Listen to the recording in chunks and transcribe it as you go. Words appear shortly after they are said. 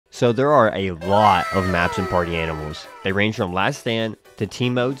So there are a lot of maps in Party Animals. They range from Last Stand to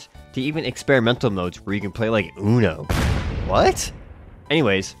team modes to even experimental modes where you can play like Uno. What?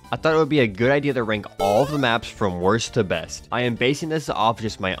 Anyways, I thought it would be a good idea to rank all of the maps from worst to best. I am basing this off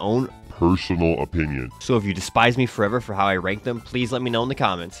just my own personal opinion. So if you despise me forever for how I rank them, please let me know in the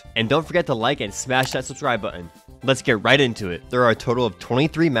comments. And don't forget to like and smash that subscribe button. Let's get right into it. There are a total of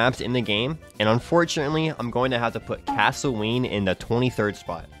 23 maps in the game, and unfortunately, I'm going to have to put Castle Wayne in the 23rd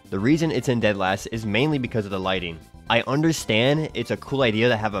spot. The reason it's in dead last is mainly because of the lighting. I understand it's a cool idea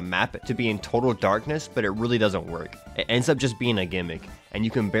to have a map to be in total darkness, but it really doesn't work. It ends up just being a gimmick, and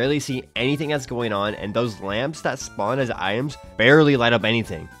you can barely see anything that's going on, and those lamps that spawn as items barely light up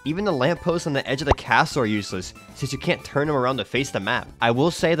anything. Even the lampposts on the edge of the castle are useless, since you can't turn them around to face the map. I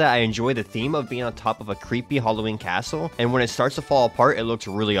will say that I enjoy the theme of being on top of a creepy Halloween castle, and when it starts to fall apart, it looks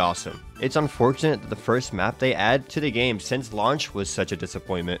really awesome. It's unfortunate that the first map they add to the game since launch was such a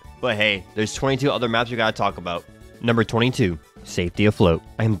disappointment. But hey, there's 22 other maps we gotta talk about. Number 22, Safety Afloat.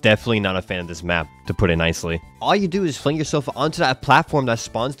 I am definitely not a fan of this map, to put it nicely. All you do is fling yourself onto that platform that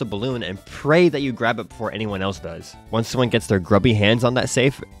spawns the balloon and pray that you grab it before anyone else does. Once someone gets their grubby hands on that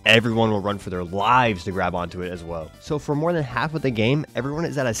safe, everyone will run for their lives to grab onto it as well. So for more than half of the game, everyone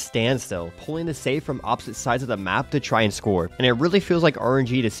is at a standstill, pulling the safe from opposite sides of the map to try and score. And it really feels like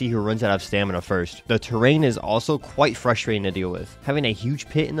RNG to see who runs out of stamina first. The terrain is also quite frustrating to deal with. Having a huge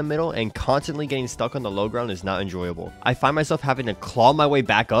pit in the middle and constantly getting stuck on the low ground is not enjoyable. I find myself having to claw my way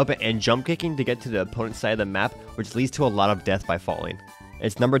back up and jump kicking to get to the opponent's side of the map, which leads to a lot of death by falling.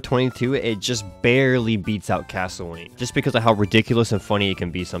 It's number 22, it just barely beats out Castle Wayne, just because of how ridiculous and funny it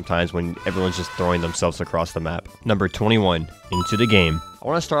can be sometimes when everyone's just throwing themselves across the map. Number 21, Into the Game. I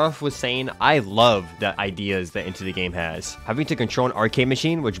want to start off with saying I love the ideas that Into the Game has. Having to control an arcade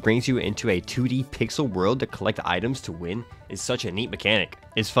machine, which brings you into a 2D pixel world to collect items to win, is such a neat mechanic.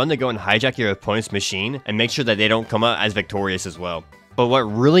 It's fun to go and hijack your opponent's machine and make sure that they don't come out as victorious as well. But what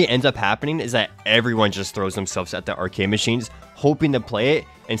really ends up happening is that everyone just throws themselves at the arcade machines, hoping to play it,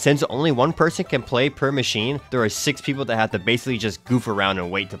 and since only one person can play per machine, there are 6 people that have to basically just goof around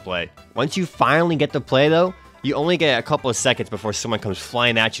and wait to play. Once you finally get to play though, you only get a couple of seconds before someone comes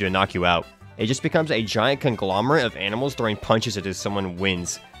flying at you to knock you out. It just becomes a giant conglomerate of animals throwing punches until someone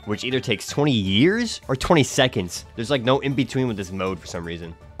wins, which either takes 20 years or 20 seconds. There's like no in between with this mode for some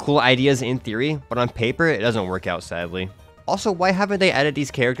reason. Cool ideas in theory, but on paper it doesn't work out sadly. Also, why haven't they added these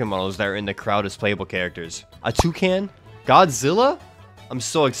character models that are in the crowd as playable characters? A toucan? Godzilla? I'm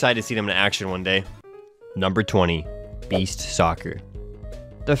so excited to see them in action one day. Number 20, Beast Soccer.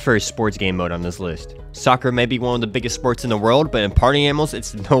 The first sports game mode on this list. Soccer may be one of the biggest sports in the world, but in Party Animals,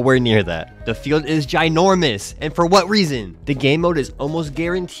 it's nowhere near that. The field is ginormous, and for what reason? The game mode is almost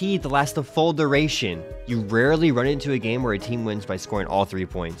guaranteed to last the full duration. You rarely run into a game where a team wins by scoring all 3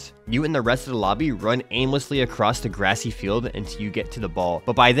 points. You and the rest of the lobby run aimlessly across the grassy field until you get to the ball,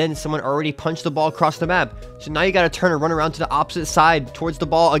 but by then, someone already punched the ball across the map, so now you gotta turn and run around to the opposite side towards the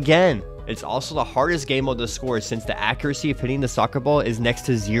ball again. It's also the hardest game mode to score since the accuracy of hitting the soccer ball is next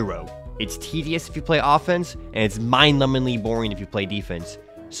to 0. It's tedious if you play offense, and it's mind-numbingly boring if you play defense.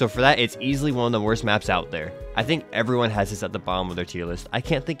 So for that, it's easily one of the worst maps out there. I think everyone has this at the bottom of their tier list. I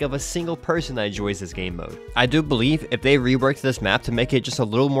can't think of a single person that enjoys this game mode. I do believe if they reworked this map to make it just a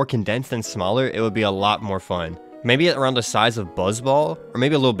little more condensed and smaller, it would be a lot more fun. Maybe around the size of Buzzball, or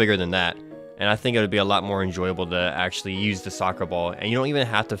maybe a little bigger than that. And I think it would be a lot more enjoyable to actually use the soccer ball, and you don't even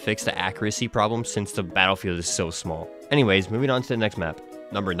have to fix the accuracy problem since the battlefield is so small. Anyways, moving on to the next map.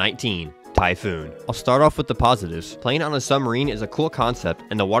 Number 19, Typhoon. I'll start off with the positives. Playing on a submarine is a cool concept,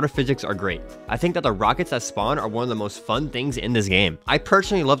 and the water physics are great. I think that the rockets that spawn are one of the most fun things in this game. I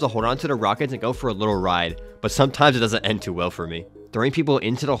personally love to hold on to the rockets and go for a little ride, but sometimes it doesn't end too well for me. Throwing people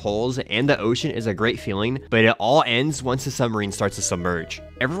into the holes and the ocean is a great feeling, but it all ends once the submarine starts to submerge.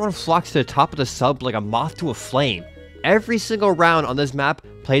 Everyone flocks to the top of the sub like a moth to a flame. Every single round on this map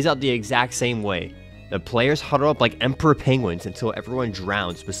plays out the exact same way. The players huddle up like emperor penguins until everyone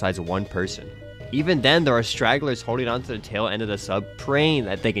drowns besides one person. Even then, there are stragglers holding onto the tail end of the sub, praying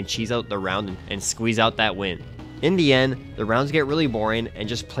that they can cheese out the round and squeeze out that win. In the end, the rounds get really boring and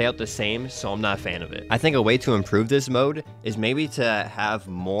just play out the same, so I'm not a fan of it. I think a way to improve this mode is maybe to have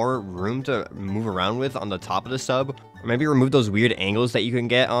more room to move around with on the top of the sub, or maybe remove those weird angles that you can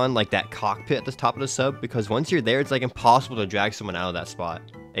get on, like that cockpit at the top of the sub, because once you're there, it's like impossible to drag someone out of that spot.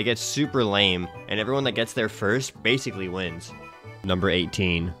 It gets super lame, and everyone that gets there first basically wins. Number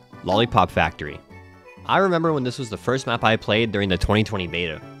 18, Lollipop Factory. I remember when this was the first map I played during the 2020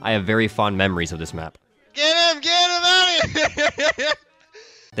 beta. I have very fond memories of this map. Get him out of here!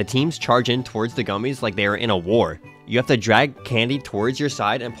 The teams charge in towards the gummies like they are in a war. You have to drag candy towards your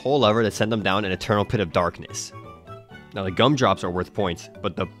side and pull a lever to send them down an eternal pit of darkness. Now the gumdrops are worth points,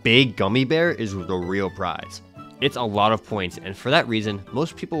 but the big gummy bear is the real prize. It's a lot of points, and for that reason,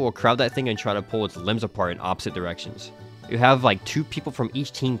 most people will crowd that thing and try to pull its limbs apart in opposite directions. You have like 2 people from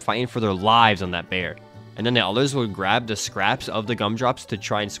each team fighting for their lives on that bear, and then the others will grab the scraps of the gumdrops to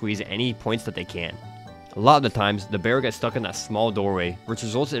try and squeeze any points that they can. A lot of the times, the bear gets stuck in that small doorway, which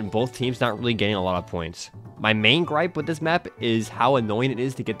results in both teams not really getting a lot of points. My main gripe with this map is how annoying it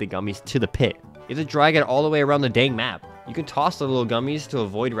is to get the gummies to the pit. You have to drag it all the way around the dang map. You can toss the little gummies to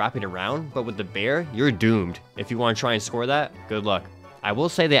avoid wrapping around, but with the bear, you're doomed. If you want to try and score that, good luck. I will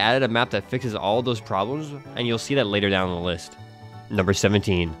say they added a map that fixes all those problems, and you'll see that later down the list. Number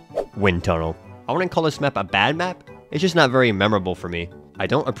 17, Wind Tunnel. I wouldn't call this map a bad map, it's just not very memorable for me. I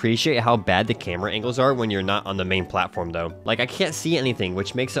don't appreciate how bad the camera angles are when you're not on the main platform though. Like I can't see anything,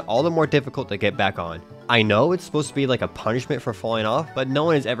 which makes it all the more difficult to get back on. I know it's supposed to be like a punishment for falling off, but no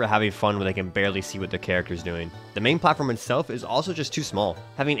one is ever having fun when they can barely see what their character's doing. The main platform itself is also just too small.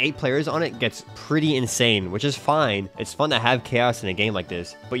 Having 8 players on it gets pretty insane, which is fine. It's fun to have chaos in a game like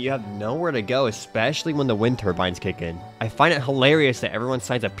this, but you have nowhere to go, especially when the wind turbines kick in. I find it hilarious that everyone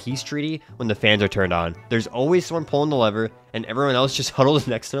signs a peace treaty when the fans are turned on. There's always someone pulling the lever, and everyone else just huddles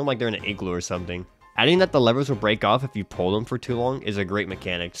next to them like they're in an igloo or something. Adding that the levers will break off if you pull them for too long is a great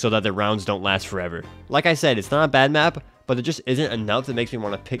mechanic, so that the rounds don't last forever. Like I said, it's not a bad map, but there just isn't enough that makes me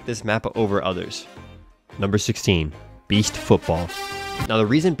want to pick this map over others. Number 16, Beast Football. Now the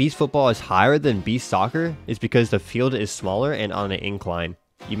reason Beast Football is higher than Beast Soccer is because the field is smaller and on an incline.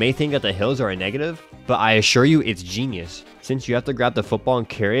 You may think that the hills are a negative, but I assure you it's genius. Since you have to grab the football and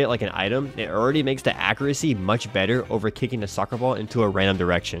carry it like an item, it already makes the accuracy much better over kicking the soccer ball into a random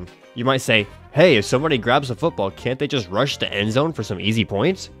direction. You might say, hey, if somebody grabs the football, can't they just rush the end zone for some easy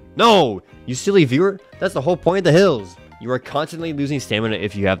points? No, you silly viewer, that's the whole point of the hills. You are constantly losing stamina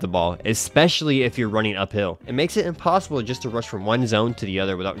if you have the ball, especially if you're running uphill. It makes it impossible just to rush from one zone to the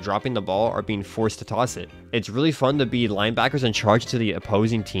other without dropping the ball or being forced to toss it. It's really fun to be linebackers in charge to the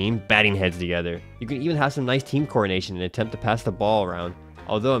opposing team, batting heads together. You can even have some nice team coordination and attempt to pass the ball around,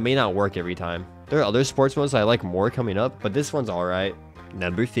 although it may not work every time. There are other sports modes I like more coming up, but this one's alright.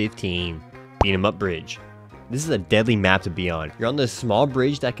 Number 15, Beat 'em Up Bridge. This is a deadly map to be on. You're on this small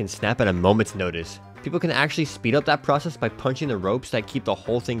bridge that can snap at a moment's notice. People can actually speed up that process by punching the ropes that keep the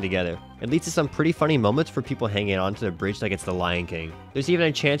whole thing together. It leads to some pretty funny moments for people hanging onto the bridge like it's the Lion King. There's even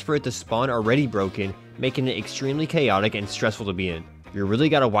a chance for it to spawn already broken, making it extremely chaotic and stressful to be in. You really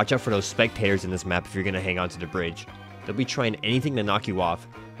gotta watch out for those spectators in this map if you're gonna hang onto the bridge. They'll be trying anything to knock you off,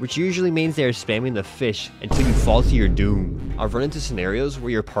 which usually means they are spamming the fish until you fall to your doom. I've run into scenarios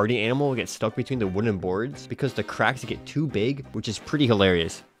where your party animal will get stuck between the wooden boards because the cracks get too big, which is pretty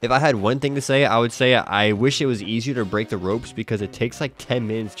hilarious. If I had one thing to say, I would say I wish it was easier to break the ropes because it takes like 10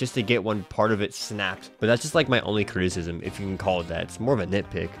 minutes just to get one part of it snapped. But that's just like my only criticism, if you can call it that. It's more of a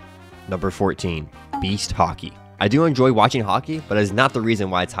nitpick. Number 14, Beast Hockey. I do enjoy watching hockey, but it's not the reason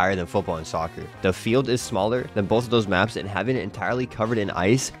why it's higher than football and soccer. The field is smaller than both of those maps, and having it entirely covered in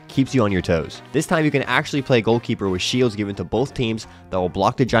ice keeps you on your toes. This time you can actually play goalkeeper with shields given to both teams that will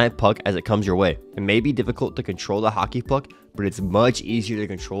block the giant puck as it comes your way. It may be difficult to control the hockey puck, but it's much easier to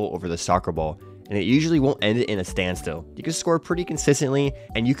control over the soccer ball, and it usually won't end it in a standstill. You can score pretty consistently,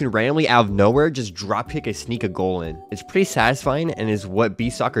 and you can randomly out of nowhere just drop kick and sneak a goal in. It's pretty satisfying and is what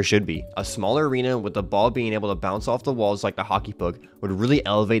Beast Soccer should be. A smaller arena with the ball being able to bounce off the walls like the hockey puck would really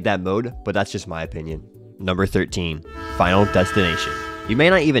elevate that mode, but that's just my opinion. Number 13, Final Destination. You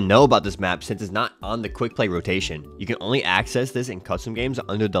may not even know about this map since it's not on the quick play rotation. You can only access this in custom games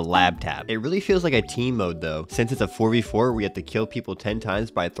under the lab tab. It really feels like a team mode though, since it's a 4v4 where you have to kill people 10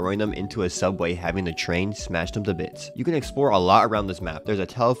 times by throwing them into a subway, having the train smash them to bits. You can explore a lot around this map. There's a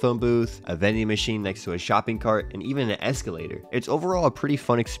telephone booth, a vending machine next to a shopping cart, and even an escalator. It's overall a pretty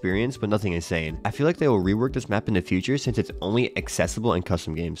fun experience, but nothing insane. I feel like they will rework this map in the future since it's only accessible in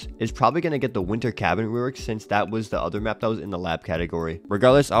custom games. It's probably going to get the winter cabin rework since that was the other map that was in the lab category.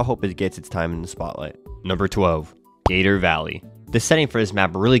 Regardless, I hope it gets its time in the spotlight. Number 12, Gator Valley. The setting for this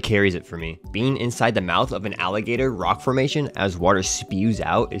map really carries it for me. Being inside the mouth of an alligator rock formation as water spews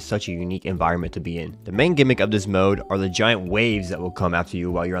out is such a unique environment to be in. The main gimmick of this mode are the giant waves that will come after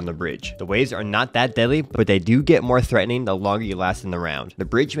you while you're on the bridge. The waves are not that deadly, but they do get more threatening the longer you last in the round. The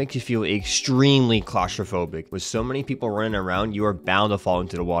bridge makes you feel extremely claustrophobic. With so many people running around, you are bound to fall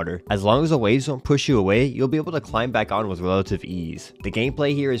into the water. As long as the waves don't push you away, you'll be able to climb back on with relative ease. The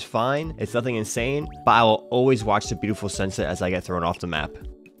gameplay here is fine, it's nothing insane, but I will always watch the beautiful sunset as I get thrown off the map.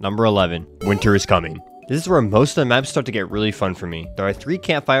 Number 11, Winter is Coming. This is where most of the maps start to get really fun for me. There are 3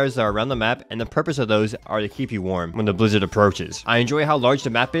 campfires that are around the map, and the purpose of those are to keep you warm when the blizzard approaches. I enjoy how large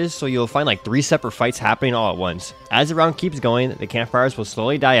the map is, so you'll find like 3 separate fights happening all at once. As the round keeps going, the campfires will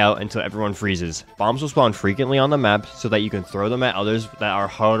slowly die out until everyone freezes. Bombs will spawn frequently on the map so that you can throw them at others that are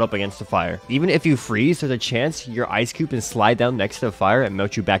huddled up against the fire. Even if you freeze, there's a chance your ice cube can slide down next to the fire and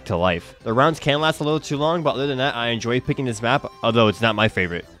melt you back to life. The rounds can last a little too long, but other than that, I enjoy picking this map, although it's not my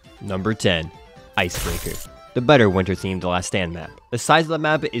favorite. Number 10. Icebreaker. The better winter themed Last Stand map. The size of the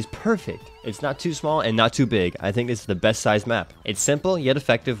map is perfect. It's not too small and not too big. I think this is the best sized map. It's simple yet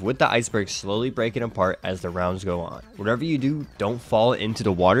effective, with the iceberg slowly breaking apart as the rounds go on. Whatever you do, don't fall into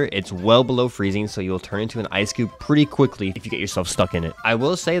the water. It's well below freezing, so you'll turn into an ice cube pretty quickly if you get yourself stuck in it. I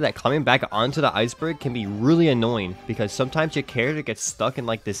will say that climbing back onto the iceberg can be really annoying because sometimes your character gets stuck in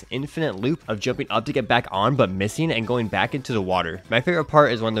like this infinite loop of jumping up to get back on but missing and going back into the water. My favorite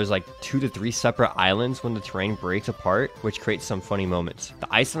part is when there's like 2 to 3 separate islands when the terrain breaks apart, which creates some funny moments. The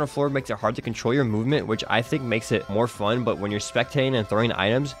ice on the floor makes it hard to control your movement, which I think makes it more fun, but when you're spectating and throwing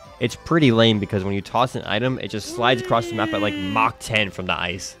items, it's pretty lame because when you toss an item, it just slides across the map at like Mach 10 from the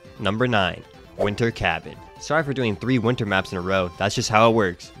ice. Number 9. Winter Cabin. Sorry for doing 3 winter maps in a row, that's just how it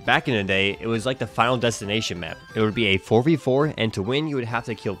works. Back in the day, it was like the Final Destination map. It would be a 4v4, and to win, you would have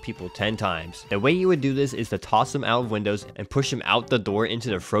to kill people 10 times. The way you would do this is to toss them out of windows and push them out the door into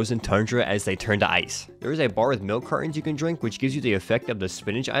the frozen tundra as they turn to ice. There is a bar with milk cartons you can drink, which gives you the effect of the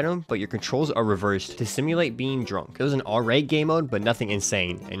spinach item, but your controls are reversed to simulate being drunk. It was an alright game mode, but nothing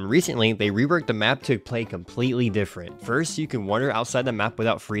insane, and recently, they reworked the map to play completely different. First, you can wander outside the map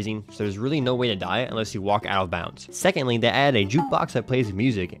without freezing, so there's really no way to die unless you walk out of bounds. Secondly, they added a jukebox that plays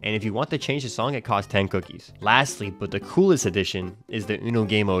music, and if you want to change the song, it costs 10 cookies. Lastly, but the coolest addition is the Uno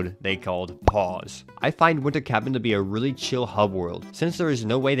game mode they called Pause. I find Winter Cabin to be a really chill hub world. Since there is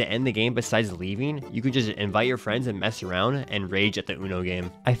no way to end the game besides leaving, you can just invite your friends and mess around and rage at the Uno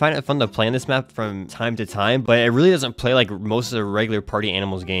game. I find it fun to play on this map from time to time, but it really doesn't play like most of the regular Party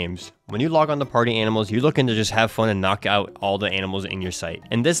Animals games. When you log on to Party Animals, you're looking to just have fun and knock out all the animals in your sight.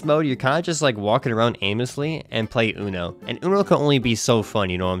 In this mode, you're kind of just like walking around aimlessly and play Uno. And Uno can only be so fun,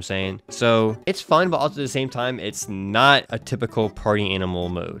 you know what I'm saying? So it's fun, but also at the same time, it's not a typical Party Animal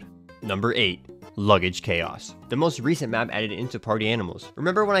mode. Number 8. Luggage Chaos. The most recent map added into Party Animals.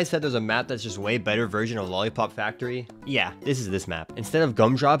 Remember when I said there's a map that's just way better version of Lollipop Factory? Yeah, this is this map. Instead of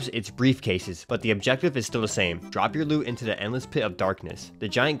gumdrops, it's briefcases, but the objective is still the same. Drop your loot into the endless pit of darkness. The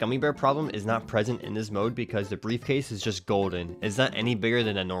giant gummy bear problem is not present in this mode because the briefcase is just golden. It's not any bigger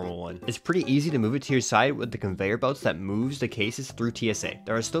than a normal one. It's pretty easy to move it to your side with the conveyor belts that moves the cases through TSA.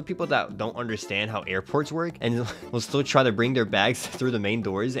 There are still people that don't understand how airports work and will still try to bring their bags through the main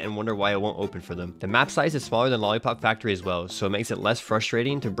doors and wonder why it won't open for them. The map size is smaller than Lollipop Factory as well, so it makes it less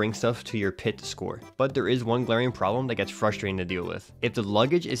frustrating to bring stuff to your pit to score. But there is one glaring problem that gets frustrating to deal with. If the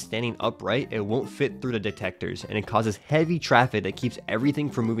luggage is standing upright, it won't fit through the detectors, and it causes heavy traffic that keeps everything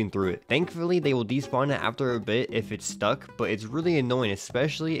from moving through it. Thankfully, they will despawn it after a bit if it's stuck, but it's really annoying,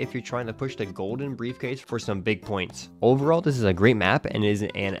 especially if you're trying to push the golden briefcase for some big points. Overall, this is a great map and is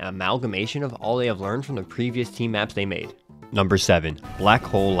an amalgamation of all they have learned from the previous team maps they made. Number 7. Black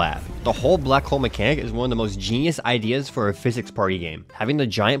Hole Lab. The whole black hole mechanic is one of the most genius ideas for a physics party game. Having the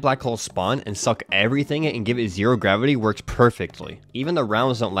giant black hole spawn and suck everything and give it zero gravity works perfectly. Even the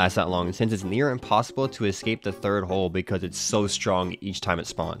rounds don't last that long since it's near impossible to escape the third hole because it's so strong each time it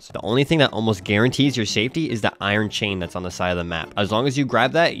spawns. The only thing that almost guarantees your safety is the iron chain that's on the side of the map. As long as you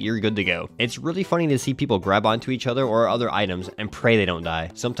grab that, you're good to go. It's really funny to see people grab onto each other or other items and pray they don't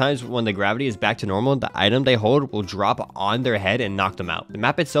die. Sometimes when the gravity is back to normal, the item they hold will drop on their head and knock them out. The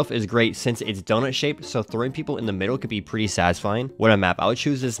map itself is great since it's donut shaped, so throwing people in the middle could be pretty satisfying. What a map. I would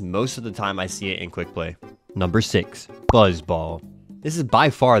choose this most of the time I see it in quick play. Number 6. Buzzball. This is by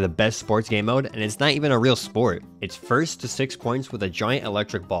far the best sports game mode, and it's not even a real sport. It's first to 6 points with a giant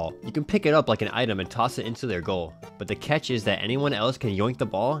electric ball. You can pick it up like an item and toss it into their goal, but the catch is that anyone else can yoink the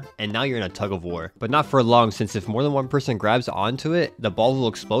ball, and now you're in a tug of war. But not for long, since if more than one person grabs onto it, the ball will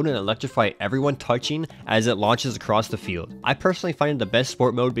explode and electrify everyone touching as it launches across the field. I personally find it the best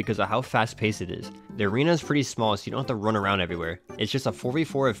sport mode because of how fast paced it is. The arena is pretty small, so you don't have to run around everywhere. It's just a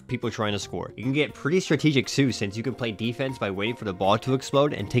 4v4 of people trying to score. You can get pretty strategic too, since you can play defense by waiting for the ball to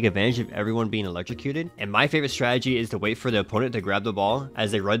explode and take advantage of everyone being electrocuted. And my favorite strategy is to wait for the opponent to grab the ball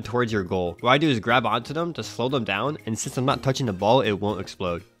as they run towards your goal. What I do is grab onto them to slow them down, and since I'm not touching the ball, it won't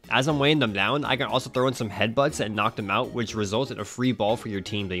explode. As I'm weighing them down, I can also throw in some headbutts and knock them out, which results in a free ball for your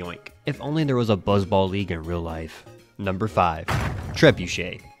team to yoink. If only there was a Buzzball League in real life. Number 5.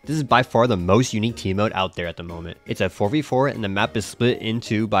 Trebuchet. This is by far the most unique team mode out there at the moment. It's a 4v4 and the map is split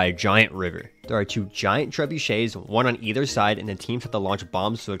into by a giant river. There are 2 giant trebuchets, one on either side, and the teams have to launch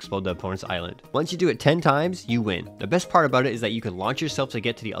bombs to explode the opponent's island. Once you do it 10 times, you win. The best part about it is that you can launch yourself to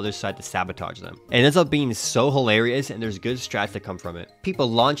get to the other side to sabotage them. It ends up being so hilarious, and there's good strats that come from it. People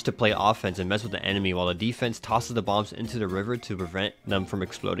launch to play offense and mess with the enemy, while the defense tosses the bombs into the river to prevent them from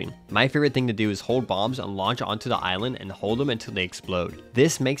exploding. My favorite thing to do is hold bombs and launch onto the island and hold them until they explode.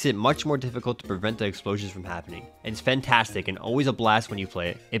 This makes it much more difficult to prevent the explosions from happening. It's fantastic and always a blast when you play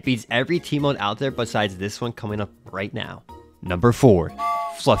it. It beats every team mode out there besides this one coming up right now. Number 4.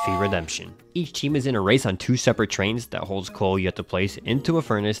 Fluffy Redemption. Each team is in a race on 2 separate trains that holds coal you have to place into a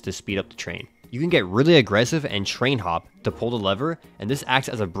furnace to speed up the train. You can get really aggressive and train hop to pull the lever, and this acts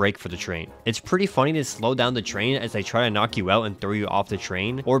as a brake for the train. It's pretty funny to slow down the train as they try to knock you out and throw you off the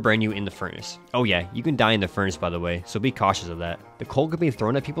train or burn you in the furnace. Oh yeah, you can die in the furnace by the way, so be cautious of that. The coal can be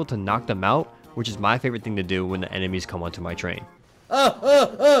thrown at people to knock them out, which is my favorite thing to do when the enemies come onto my train.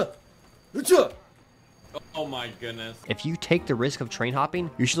 Oh my goodness. If you take the risk of train hopping,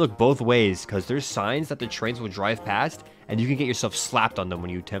 you should look both ways because there's signs that the trains will drive past and you can get yourself slapped on them when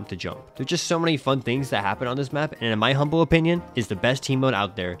you attempt to jump. There's just so many fun things that happen on this map, and in my humble opinion, is the best team mode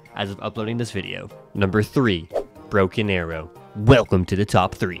out there as of uploading this video. Number 3. Broken Arrow. Welcome to the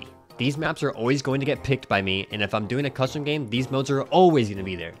top 3. These maps are always going to get picked by me, and if I'm doing a custom game, these modes are always going to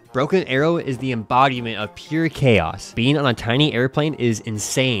be there. Broken Arrow is the embodiment of pure chaos. Being on a tiny airplane is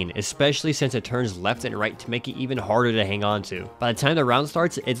insane, especially since it turns left and right to make it even harder to hang on to. By the time the round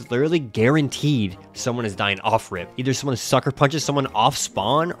starts, it's literally guaranteed someone is dying off rip. Either someone sucker punches someone off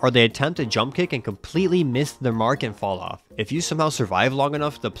spawn, or they attempt a jump kick and completely miss their mark and fall off. If you somehow survive long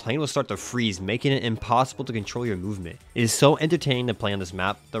enough, the plane will start to freeze, making it impossible to control your movement. It is so entertaining to play on this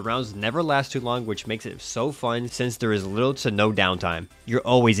map. The rounds never last too long, which makes it so fun since there is little to no downtime. You're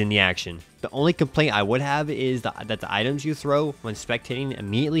always in the action. The only complaint I would have is that the items you throw when spectating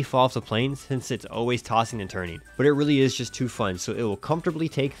immediately fall off the plane since it's always tossing and turning. But it really is just too fun, so it will comfortably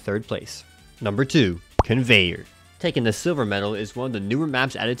take 3rd place. Number 2. Conveyor. Taking the silver medal is one of the newer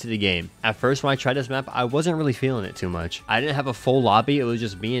maps added to the game. At first when I tried this map, I wasn't really feeling it too much. I didn't have a full lobby, it was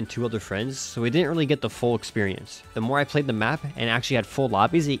just me and 2 other friends, so we didn't really get the full experience. The more I played the map and actually had full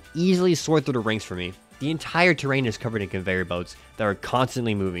lobbies, it easily soared through the ranks for me. The entire terrain is covered in conveyor belts that are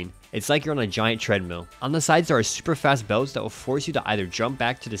constantly moving. It's like you're on a giant treadmill. On the sides there are super fast belts that will force you to either jump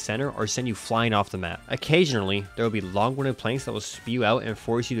back to the center or send you flying off the map. Occasionally, there will be long-winded planks that will spew out and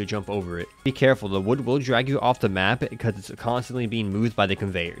force you to jump over it. Be careful, the wood will drag you off the map because it's constantly being moved by the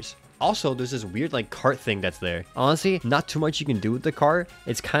conveyors. Also, there's this weird like cart thing that's there. Honestly, not too much you can do with the cart.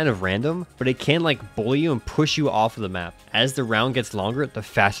 It's kind of random, but it can like bully you and push you off of the map. As the round gets longer, the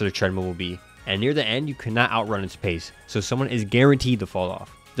faster the treadmill will be. And near the end, you cannot outrun its pace, so someone is guaranteed to fall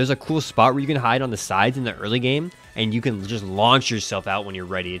off. There's a cool spot where you can hide on the sides in the early game, and you can just launch yourself out when you're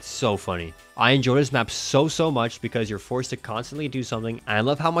ready. It's so funny. I enjoy this map so much because you're forced to constantly do something, and I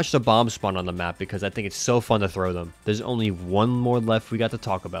love how much the bombs spawn on the map because I think it's so fun to throw them. There's only one more left we got to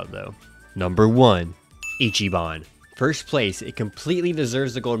talk about though. Number 1. Ichiban. First place, it completely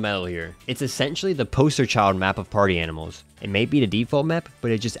deserves the gold medal here. It's essentially the poster child map of party animals. It may be the default map,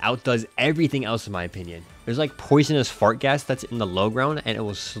 but it just outdoes everything else in my opinion. There's like poisonous fart gas that's in the low ground and it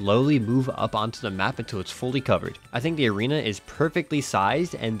will slowly move up onto the map until it's fully covered. I think the arena is perfectly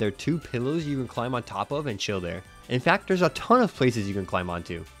sized and there are 2 pillows you can climb on top of and chill there. In fact, there's a ton of places you can climb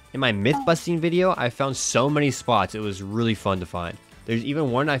onto. In my myth busting video, I found so many spots, it was really fun to find. There's even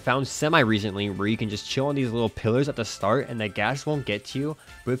one I found semi-recently where you can just chill on these little pillars at the start and the gas won't get to you,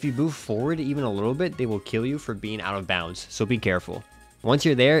 but if you move forward even a little bit, they will kill you for being out of bounds, so be careful. Once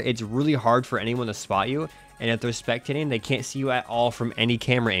you're there, it's really hard for anyone to spot you, and if they're spectating, they can't see you at all from any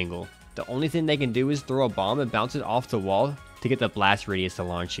camera angle. The only thing they can do is throw a bomb and bounce it off the wall to get the blast radius to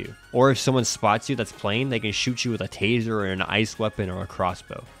launch you. Or if someone spots you that's playing, they can shoot you with a taser or an ice weapon or a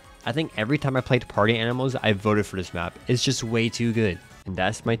crossbow. I think every time I played Party Animals, I voted for this map. It's just way too good. And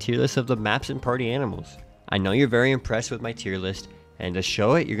that's my tier list of the maps in Party Animals. I know you're very impressed with my tier list, and to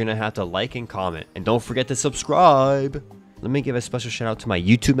show it, you're going to have to like and comment. And don't forget to subscribe! Let me give a special shout out to my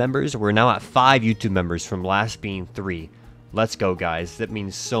YouTube members. We're now at 5 YouTube members from last being 3. Let's go, guys. That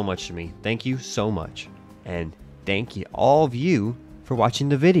means so much to me. Thank you so much. And thank you, all of you, for watching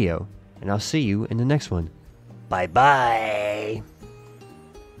the video. And I'll see you in the next one. Bye-bye!